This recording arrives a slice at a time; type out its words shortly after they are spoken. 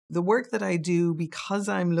the work that I do, because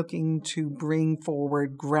I'm looking to bring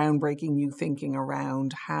forward groundbreaking new thinking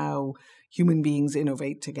around how human beings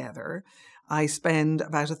innovate together, I spend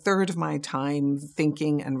about a third of my time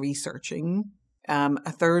thinking and researching,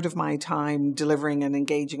 a third of my time delivering and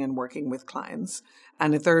engaging and working with clients,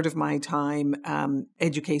 and a third of my time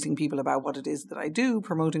educating people about what it is that I do,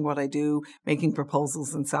 promoting what I do, making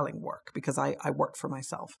proposals and selling work, because I work for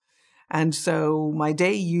myself. And so my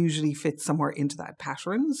day usually fits somewhere into that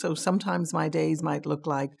pattern. So sometimes my days might look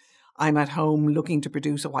like I'm at home looking to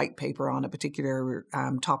produce a white paper on a particular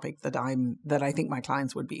topic that I think my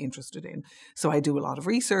clients would be interested in. So I do a lot of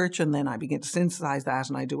research, and then I begin to synthesize that,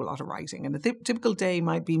 and I do a lot of writing. And a typical day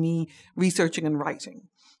might be me researching and writing.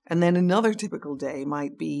 And then another typical day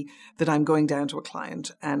might be that I'm going down to a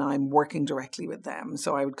client and I'm working directly with them.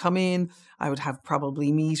 So I would come in, I would have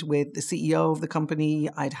probably meet with the CEO of the company.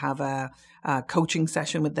 I'd have a coaching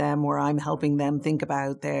session with them where I'm helping them think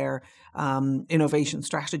about their innovation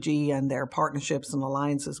strategy and their partnerships and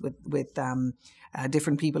alliances with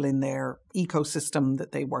different people in their ecosystem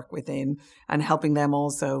that they work within, and helping them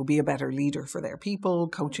also be a better leader for their people,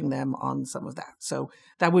 coaching them on some of that. So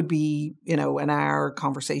that would be, an hour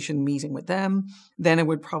conversation meeting with them. Then I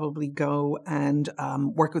would probably go and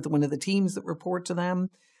work with one of the teams that report to them,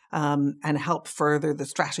 and help further the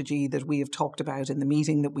strategy that we have talked about in the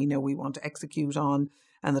meeting that we know we want to execute on,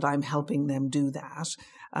 and that I'm helping them do that,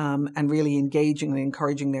 and really engaging and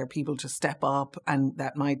encouraging their people to step up. And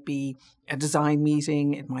that might be a design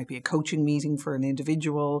meeting, it might be a coaching meeting for an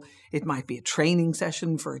individual, it might be a training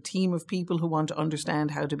session for a team of people who want to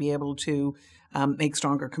understand how to be able to make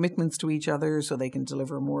stronger commitments to each other so they can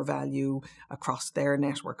deliver more value across their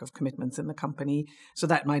network of commitments in the company. So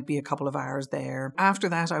that might be a couple of hours there. After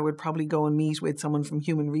that, I would probably go and meet with someone from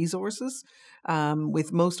human resources.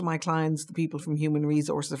 With most of my clients, the people from human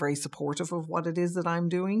resources are very supportive of what it is that I'm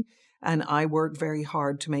doing. And I work very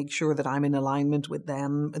hard to make sure that I'm in alignment with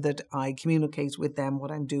them, that I communicate with them what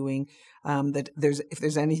I'm doing, that if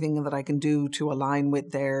there's anything that I can do to align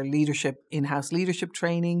with their in-house leadership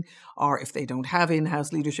training, or if they don't have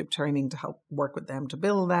in-house leadership training, to help work with them to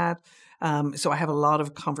build that. So I have a lot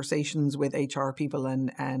of conversations with HR people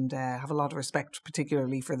and have a lot of respect,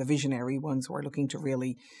 particularly for the visionary ones who are looking to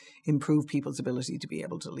really improve people's ability to be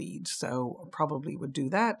able to lead. So probably would do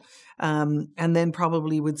that. And then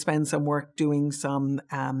probably would spend some work doing some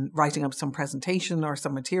writing up some presentation or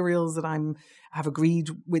some materials that have agreed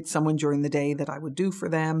with someone during the day that I would do for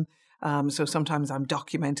them. So sometimes I'm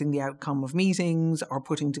documenting the outcome of meetings or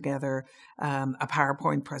putting together a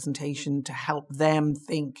PowerPoint presentation to help them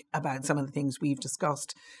think about some of the things we've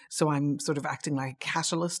discussed. So I'm sort of acting like a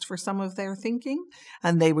catalyst for some of their thinking,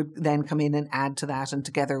 and they would then come in and add to that, and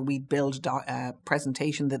together we'd build a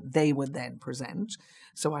presentation that they would then present.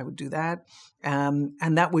 So I would do that.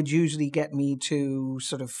 And that would usually get me to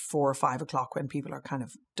sort of 4 or 5 o'clock when people are kind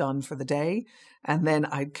of done for the day. And then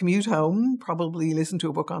I'd commute home, probably listen to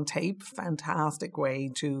a book on tape. Fantastic way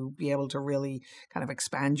to be able to really kind of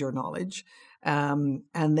expand your knowledge. And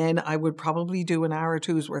then I would probably do an hour or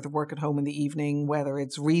two's worth of work at home in the evening, whether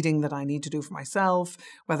it's reading that I need to do for myself,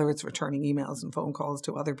 whether it's returning emails and phone calls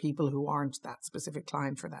to other people who aren't that specific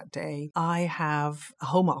client for that day. I have a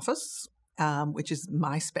home office, which is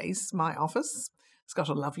my space, my office. It's got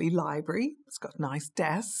a lovely library. It's got a nice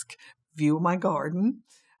desk, view of my garden.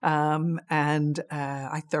 And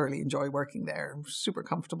I thoroughly enjoy working there. Super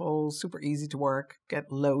comfortable, super easy to work,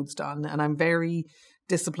 get loads done. And I'm very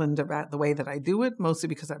disciplined about the way that I do it, mostly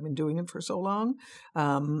because I've been doing it for so long.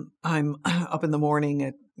 I'm up in the morning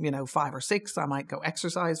at, 5 or 6. I might go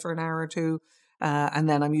exercise for an hour or two. And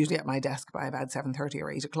then I'm usually at my desk by about 7:30 or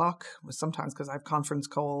 8 o'clock, sometimes because I have conference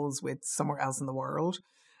calls with somewhere else in the world.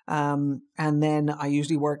 And then I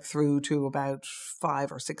usually work through to about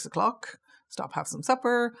 5 or 6 o'clock, stop, have some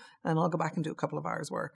supper, and I'll go back and do a couple of hours work.